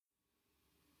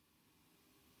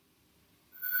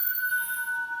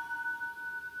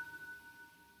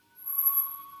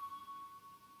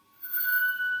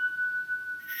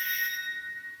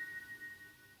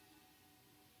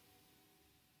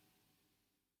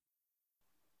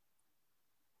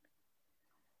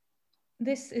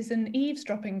This is an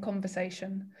eavesdropping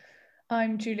conversation.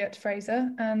 I'm Juliet Fraser,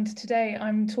 and today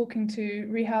I'm talking to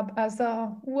Rihab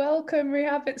Azar. Welcome,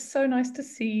 Rihab. It's so nice to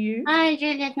see you. Hi,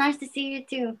 Juliet. Nice to see you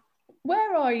too.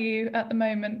 Where are you at the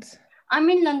moment? I'm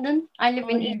in London. I live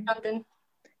in East London.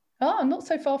 Ah, not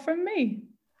so far from me.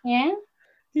 Yeah?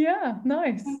 Yeah,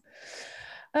 nice.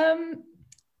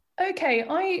 Okay,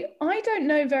 I don't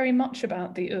know very much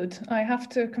about the oud, I have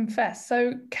to confess.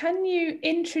 So can you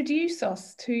introduce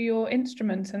us to your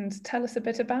instrument and tell us a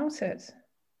bit about it?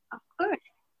 Of course.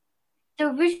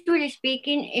 So visually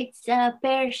speaking, it's a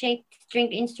pear-shaped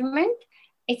stringed instrument.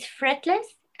 It's fretless,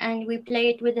 and we play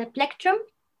it with a plectrum.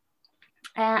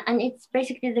 And it's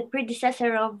basically the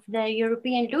predecessor of the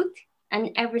European lute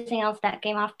and everything else that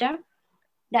came after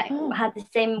that had the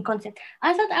same concept.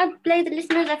 I thought I'd play the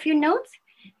listeners a few notes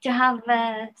to have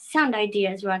a sound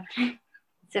idea as well.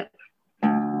 So.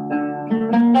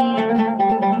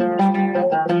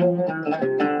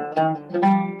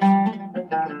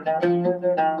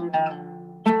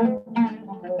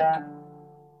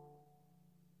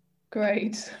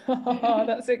 Great.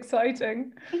 That's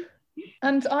exciting.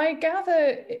 And I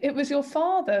gather it was your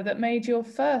father that made your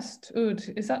first oud.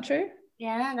 Is that true?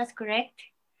 Yeah, that's correct.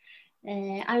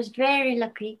 I was very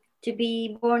lucky to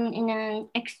be born in an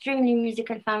extremely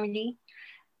musical family.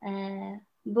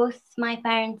 Both my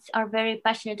parents are very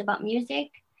passionate about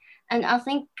music. And I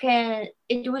think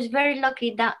it was very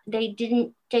lucky that they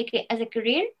didn't take it as a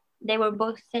career. They were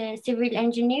both civil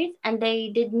engineers and they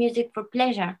did music for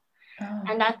pleasure. Oh.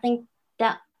 And I think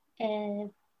that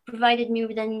provided me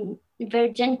with a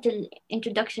very gentle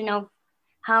introduction of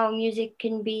how music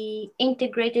can be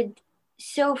integrated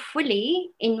so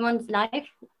fully in one's life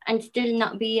and still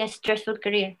not be a stressful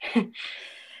career.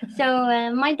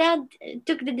 So my dad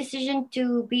took the decision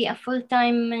to be a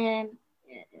full-time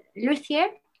luthier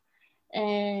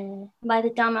by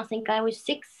the time I think I was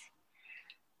 6.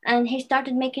 And he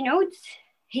started making ouds.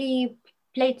 He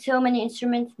played so many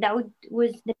instruments. That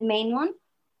was the main one.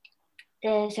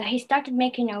 So he started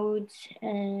making ouds.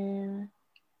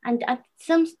 And at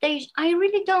some stage, I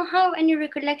really don't have any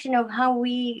recollection of how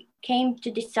we came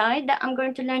to decide that I'm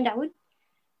going to learn the oud.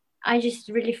 I just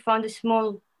really found a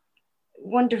small,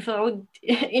 wonderful oud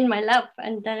in my lap,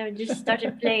 and then I just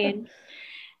started playing.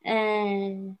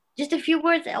 Just a few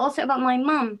words also about my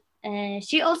mom.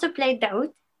 She also played the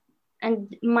oud,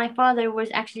 and my father was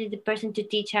actually the person to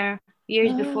teach her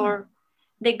years before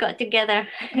they got together.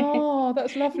 Oh,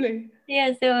 that's lovely.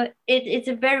 Yeah, so it's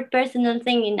a very personal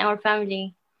thing in our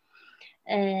family.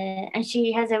 And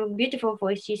she has a beautiful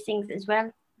voice. She sings as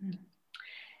well.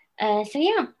 So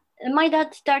yeah, my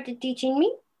dad started teaching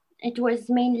me. It was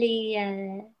mainly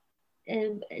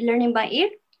learning by ear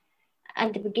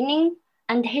at the beginning.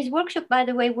 And his workshop, by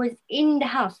the way, was in the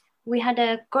house. We had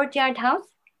a courtyard house.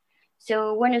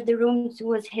 So one of the rooms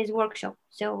was his workshop.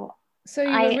 So you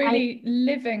were really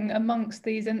living amongst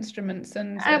these instruments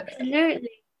and... Absolutely.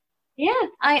 Yeah,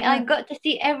 I got to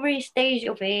see every stage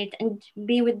of it and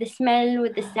be with the smell,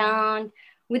 with the sound,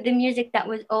 with the music that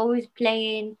was always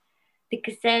playing, the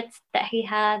cassettes that he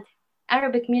had.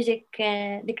 Arabic music,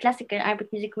 the classical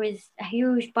Arabic music was a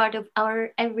huge part of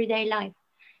our everyday life.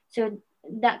 So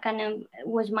that kind of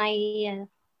was my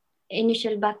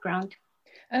initial background.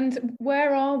 And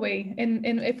where are we? In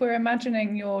if we're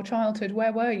imagining your childhood,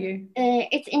 where were you?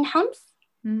 It's in Homs.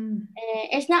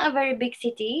 It's not a very big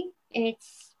city.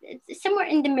 It's somewhere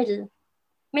in the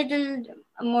middle,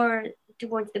 more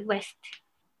towards the west.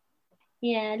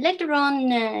 Yeah, later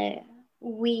on,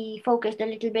 we focused a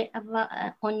little bit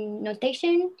on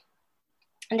notation.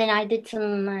 And then I did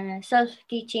some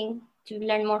self-teaching to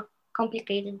learn more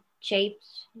complicated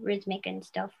shapes, rhythmic and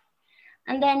stuff.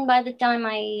 And then by the time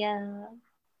I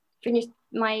finished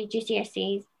my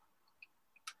GCSEs,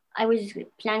 I was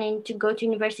planning to go to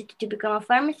university to become a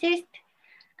pharmacist.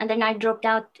 And then I dropped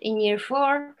out in year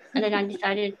 4. And then I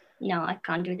decided, no, I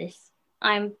can't do this.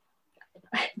 I'm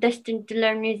destined to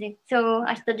learn music. So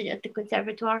I studied at the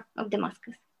Conservatoire of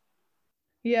Damascus.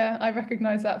 Yeah, I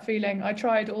recognize that feeling. I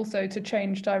tried also to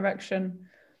change direction.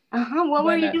 What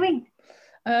were you doing?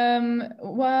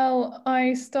 Well,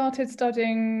 I started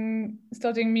studying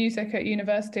music at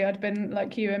university. I'd been,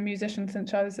 like you, a musician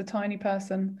since I was a tiny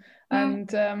person, and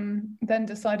then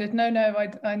decided, no,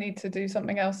 I need to do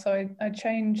something else. So I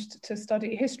changed to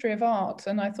study history of art,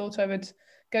 and I thought I would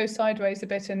go sideways a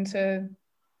bit into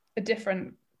a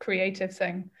different creative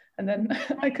thing. And then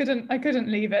I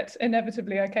couldn't leave it.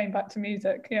 Inevitably, I came back to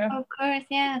music. Yeah. Of course,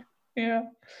 yeah. Yeah.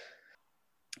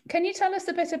 Can you tell us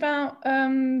a bit about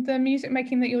the music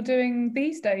making that you're doing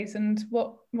these days and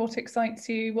what excites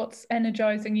you, what's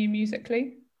energizing you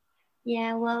musically?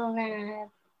 Yeah, well,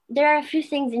 there are a few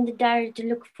things in the diary to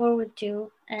look forward to.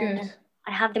 Good.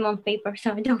 I have them on paper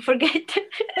so I don't forget.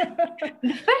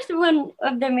 The first one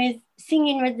of them is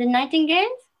Singing with the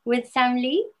Nightingales with Sam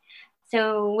Lee.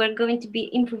 So we're going to be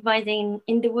improvising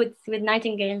in the woods with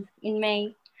nightingales in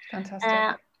May.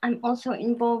 Fantastic. I'm also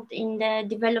involved in the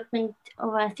development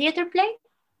of a theatre play.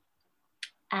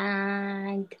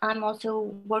 And I'm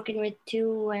also working with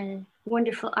two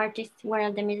wonderful artists. One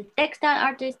of them is a textile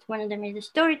artist, one of them is a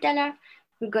storyteller.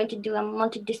 We're going to do a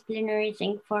multidisciplinary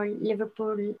thing for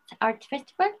Liverpool Art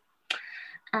Festival.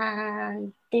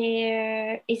 And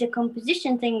there is a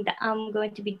composition thing that I'm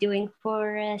going to be doing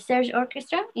for Serge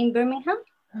Orchestra in Birmingham.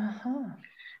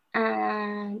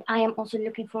 And I am also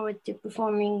looking forward to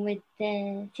performing with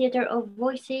the Theatre of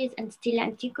Voices and Stile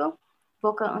Antico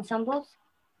vocal ensembles.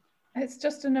 It's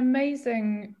just an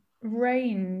amazing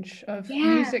range of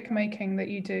music making that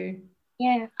you do.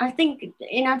 Yeah, I think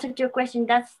in answer to your question,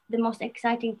 that's the most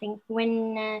exciting thing,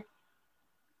 when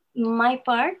my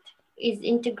part is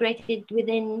integrated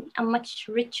within a much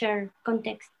richer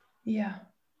context. Yeah.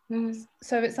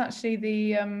 So it's actually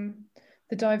the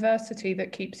diversity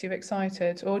that keeps you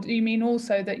excited, or do you mean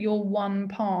also that you're one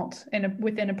part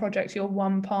within a project, you're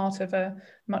one part of a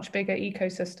much bigger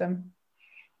ecosystem?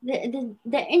 The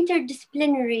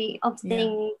interdisciplinary of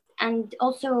things, and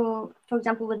also, for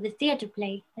example, with the theatre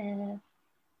play,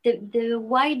 the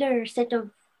wider set of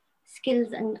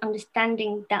skills and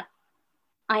understanding that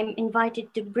I'm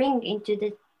invited to bring into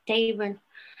the table.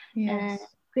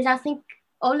 Because I think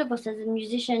all of us as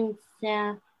musicians,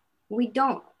 we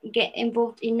don't get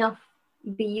involved enough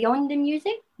beyond the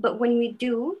music, but when we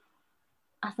do,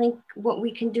 I think what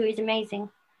we can do is amazing.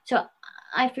 So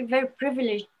I feel very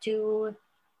privileged to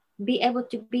be able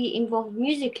to be involved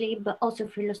musically, but also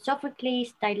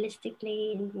philosophically,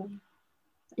 stylistically,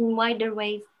 in wider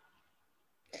ways.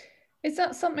 Is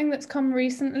that something that's come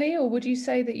recently, or would you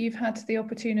say that you've had the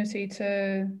opportunity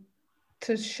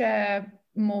to share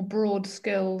more broad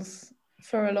skills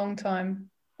for a long time?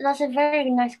 That's a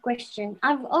very nice question.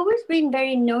 I've always been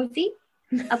very nosy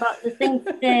about the things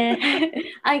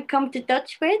I come to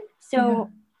touch with. So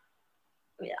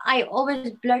I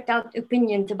always blurt out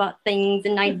opinions about things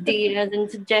and ideas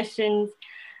and suggestions.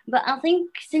 But I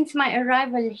think since my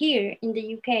arrival here in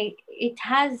the UK, it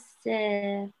has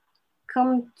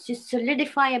come to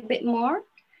solidify a bit more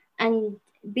and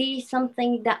be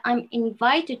something that I'm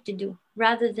invited to do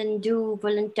rather than do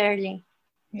voluntarily.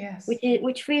 Yes.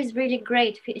 Which feels really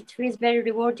great. It feels very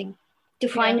rewarding to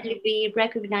finally be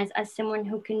recognized as someone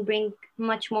who can bring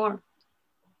much more.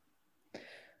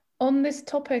 On this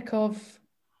topic of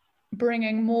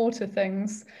bringing more to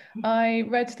things, I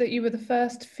read that you were the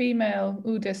first female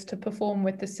oudist to perform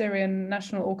with the Syrian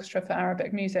National Orchestra for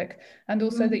Arabic Music, and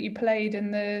also that you played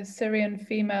in the Syrian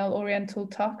Female Oriental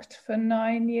Takt for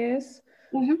 9 years.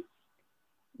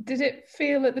 Did it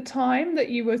feel at the time that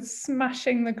you were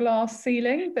smashing the glass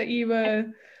ceiling, that you were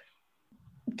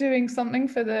doing something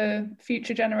for the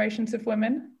future generations of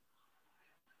women?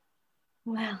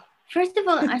 Well, first of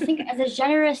all, I think as a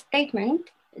generous statement,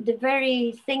 the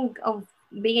very thing of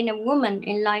being a woman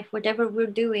in life, whatever we're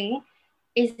doing,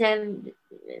 is a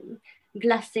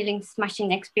glass ceiling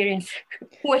smashing experience.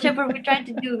 Whatever we try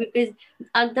to do, because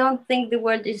I don't think the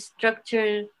world is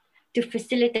structured to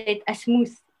facilitate a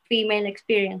smooth female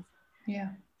experience.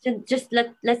 So just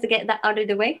let's get that out of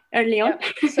the way early on.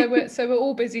 So we're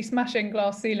all busy smashing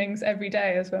glass ceilings every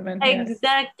day as women.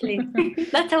 Exactly.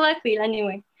 That's how I feel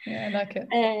anyway. Yeah, I like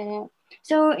it.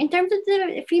 So in terms of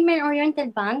the female oriental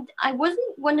band, I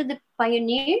wasn't one of the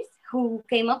pioneers who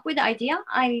came up with the idea.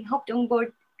 I hopped on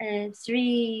board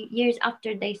 3 years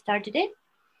after they started it.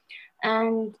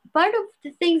 And part of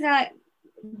the things that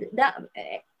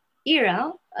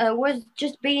era was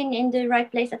just being in the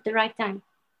right place at the right time.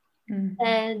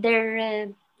 Their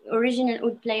original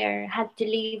oud player had to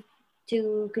leave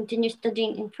to continue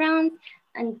studying in France,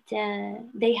 and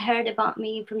they heard about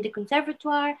me from the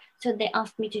conservatoire, so they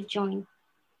asked me to join.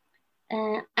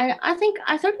 And I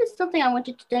thought it's something I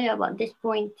wanted to tell you about this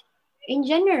point. In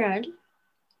general,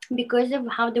 because of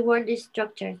how the world is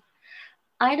structured,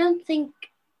 I don't think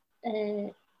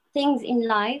things in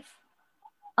life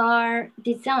are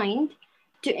designed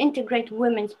to integrate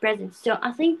women's presence. So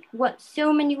I think what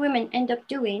so many women end up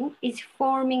doing is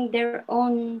forming their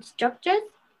own structures.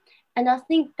 And I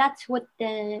think that's what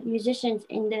the musicians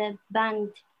in the band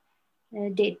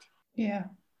did. Yeah.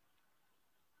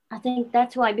 I think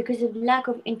that's why, because of lack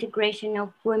of integration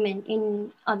of women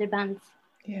in other bands.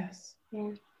 Yes.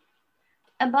 Yeah.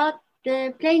 About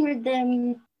the playing with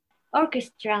the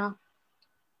orchestra,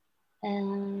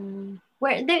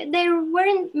 where there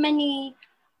weren't many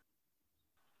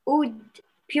oud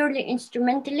purely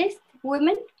instrumentalist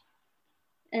women.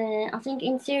 I think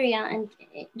in Syria and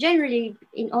generally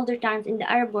in older times in the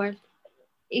Arab world,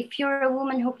 if you're a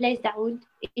woman who plays the oud,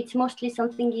 it's mostly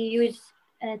something you use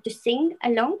to sing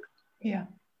along. Yeah.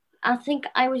 I think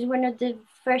I was one of the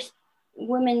first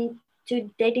women to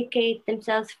dedicate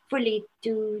themselves fully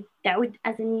to the oud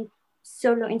as a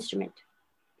solo instrument.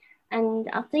 And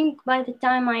I think by the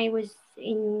time I was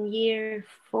in year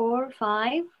 4 or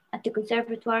 5 at the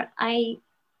conservatoire, I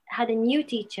had a new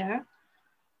teacher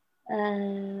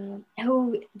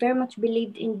who very much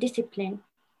believed in discipline.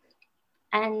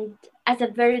 And as a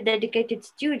very dedicated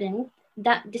student,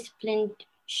 that discipline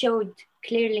showed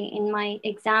clearly in my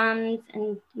exams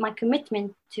and my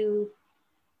commitment to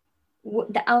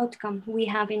the outcome we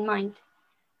have in mind.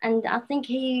 And I think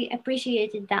he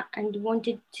appreciated that and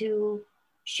wanted to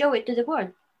show it to the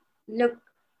world. Look,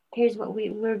 here's what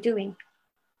we're doing.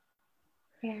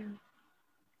 Yeah.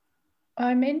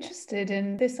 I'm interested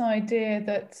in this idea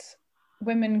that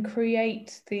women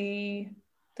create the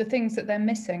things that they're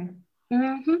missing.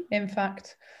 Mm-hmm. In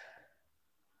fact,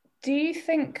 do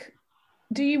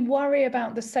you worry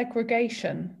about the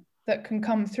segregation that can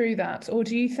come through that, or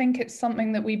do you think it's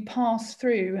something that we pass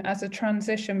through as a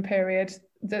transition period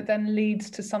that then leads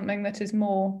to something that is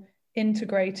more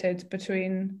integrated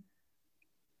between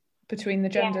the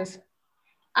genders?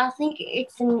 Yeah. I think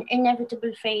it's an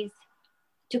inevitable phase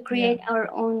to create our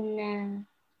own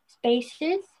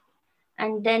spaces.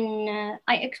 And then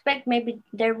I expect maybe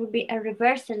there will be a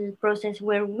reversal process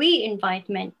where we invite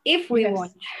men if we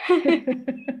want.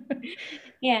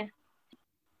 Yeah.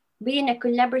 Being a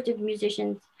collaborative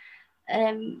musician,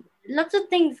 lots of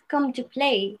things come to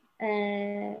play.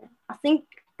 I think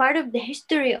part of the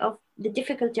history of the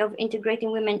difficulty of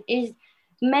integrating women is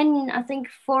men, I think,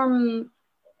 form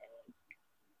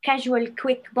casual,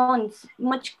 quick bonds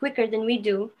much quicker than we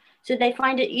do. So they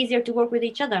find it easier to work with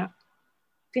each other.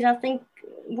 Because I think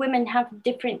women have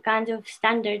different kinds of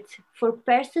standards for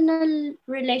personal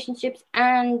relationships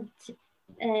and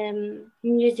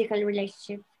musical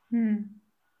relationships.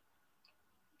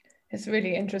 It's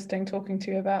really interesting talking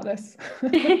to you about this.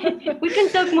 We can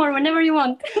talk more whenever you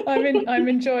want. I'm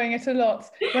enjoying it a lot.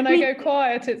 When I go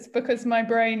quiet, it's because my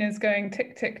brain is going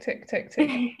tick, tick, tick, tick,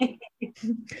 tick.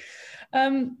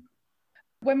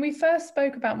 When we first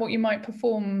spoke about what you might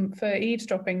perform for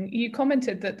eavesdropping, you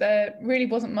commented that there really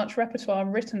wasn't much repertoire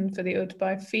written for the oud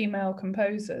by female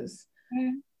composers.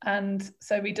 And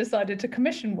so we decided to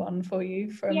commission one for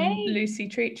you from Lucy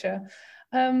Treacher.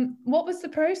 What was the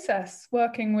process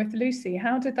working with Lucy?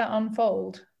 How did that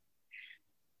unfold?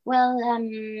 Well,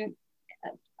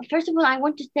 first of all, I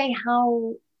want to say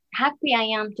how happy I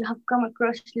am to have come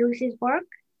across Lucy's work.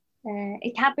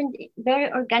 It happened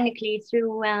very organically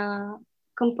through a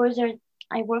composer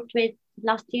I worked with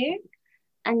last year.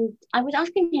 And I was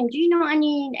asking him, do you know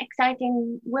any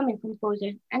exciting women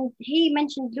composers? And he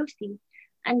mentioned Lucy.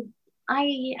 And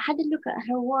I had a look at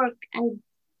her work and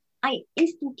I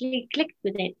instantly clicked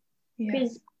with it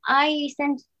because I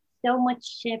sensed so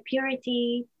much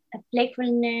purity,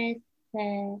 playfulness,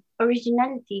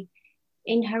 originality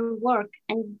in her work.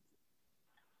 And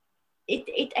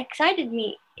it excited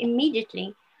me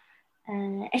immediately,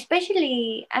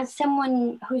 especially as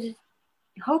someone who's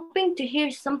hoping to hear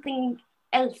something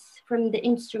else from the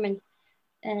instrument,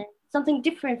 something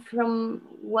different from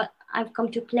what I've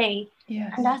come to play.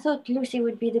 And I thought Lucy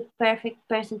would be the perfect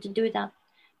person to do that.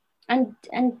 And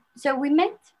so we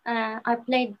met. I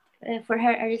played for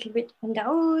her a little bit on the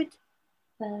oud.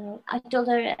 I told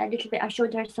her a little bit, I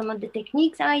showed her some of the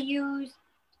techniques I use,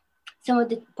 some of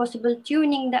the possible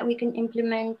tuning that we can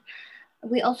implement.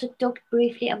 We also talked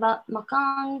briefly about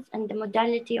maqams and the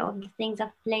modality of the things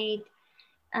I've played,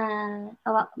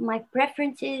 about my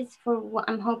preferences for what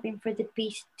I'm hoping for the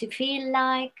piece to feel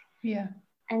like.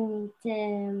 And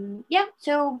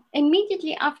so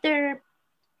immediately after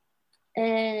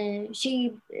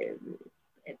she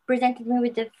presented me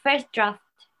with the first draft,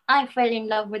 I fell in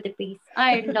love with the piece.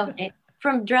 I loved it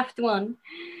from draft one.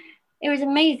 It was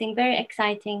amazing, very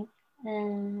exciting.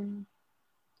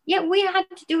 We had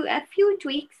to do a few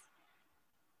tweaks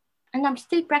and I'm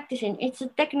still practicing. It's a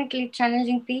technically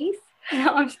challenging piece.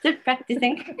 I'm still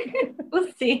practicing.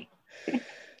 We'll see.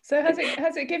 So has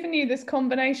it given you this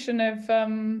combination of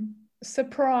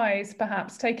surprise,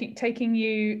 perhaps taking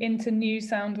you into new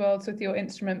sound worlds with your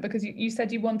instrument? Because you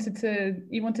said you wanted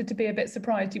to be a bit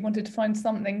surprised. You wanted to find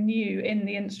something new in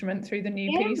the instrument through the new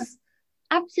piece.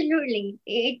 Absolutely.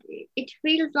 It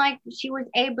feels like she was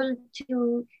able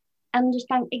to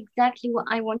understand exactly what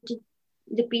I wanted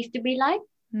the piece to be like.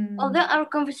 Although our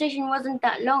conversation wasn't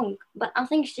that long, but I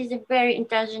think she's a very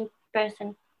intelligent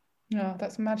person. Oh,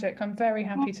 that's magic. I'm very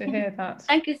happy to hear that.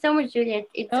 Thank you so much, Juliet.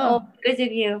 It's all because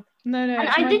of you. No, And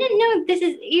I didn't know this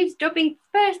is eavesdropping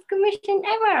first commission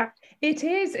ever. It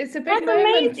is. It's a big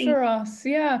moment for us.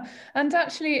 Yeah. And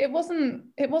actually it wasn't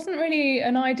really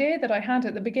an idea that I had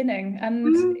at the beginning.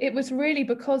 And it was really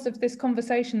because of this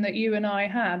conversation that you and I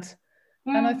had.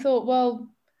 And I thought, well,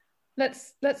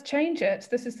 let's change it.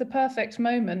 This is the perfect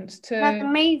moment to That's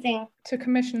amazing. To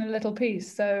commission a little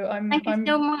piece. So Thank you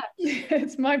so much.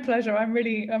 It's my pleasure. I'm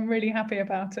really happy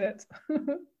about it.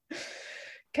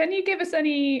 Can you give us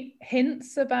any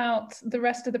hints about the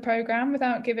rest of the program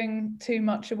without giving too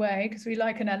much away? Because we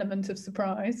like an element of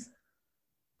surprise.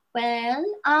 Well,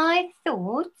 I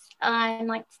thought I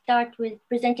might start with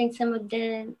presenting some of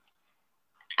the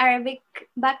Arabic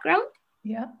background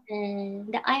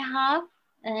that I have.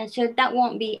 So that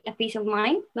won't be a piece of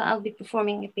mine, but I'll be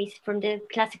performing a piece from the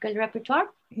classical repertoire.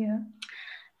 Yeah.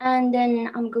 And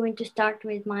then I'm going to start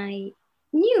with my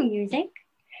new music.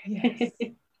 Yes.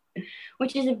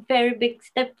 Which is a very big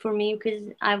step for me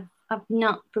because I've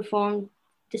not performed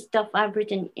the stuff I've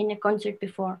written in a concert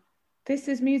before. This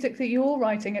is music that you're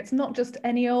writing. It's not just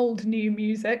any old new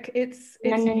music. It's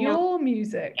your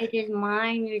music. It is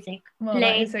my music. Well,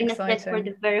 played in a set for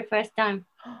the very first time.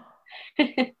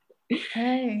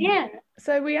 Hey. Yeah.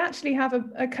 So we actually have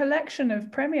a collection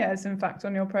of premieres, in fact,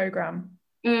 on your program.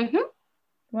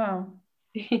 Wow.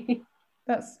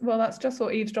 That's just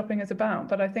what eavesdropping is about.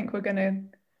 But I think we're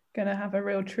gonna have a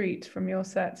real treat from your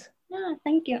set. Yeah,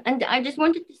 thank you. And I just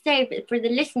wanted to say for the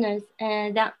listeners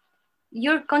that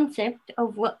your concept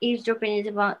of what eavesdropping is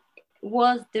about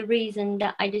was the reason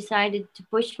that I decided to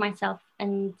push myself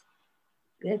and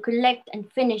collect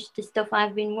and finish the stuff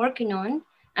I've been working on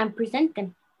and present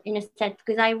them in a set,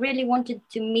 because I really wanted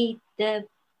to meet the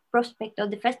prospect of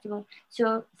the festival.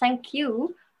 So thank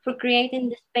you for creating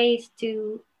the space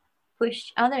to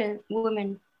push other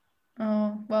women.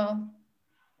 Oh, well,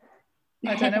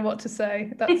 I don't know what to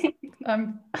say. That's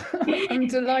I'm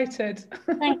delighted.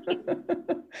 Thank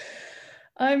you.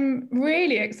 I'm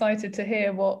really excited to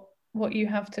hear what you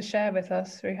have to share with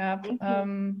us, Rihab.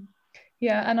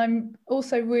 Yeah, and I'm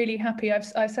also really happy.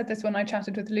 I said this when I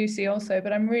chatted with Lucy also,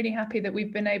 but I'm really happy that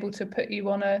we've been able to put you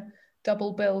on a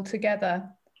double bill together.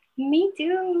 Me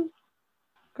too.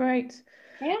 Great.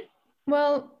 Yeah.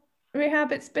 Well,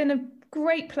 Rihab, it's been a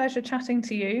great pleasure chatting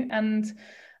to you, and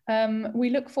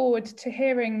we look forward to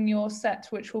hearing your set,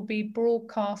 which will be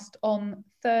broadcast on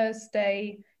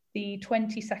Thursday, the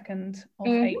 22nd of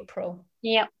April.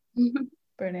 Yeah.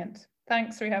 Brilliant.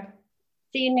 Thanks, Rihab.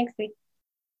 See you next week.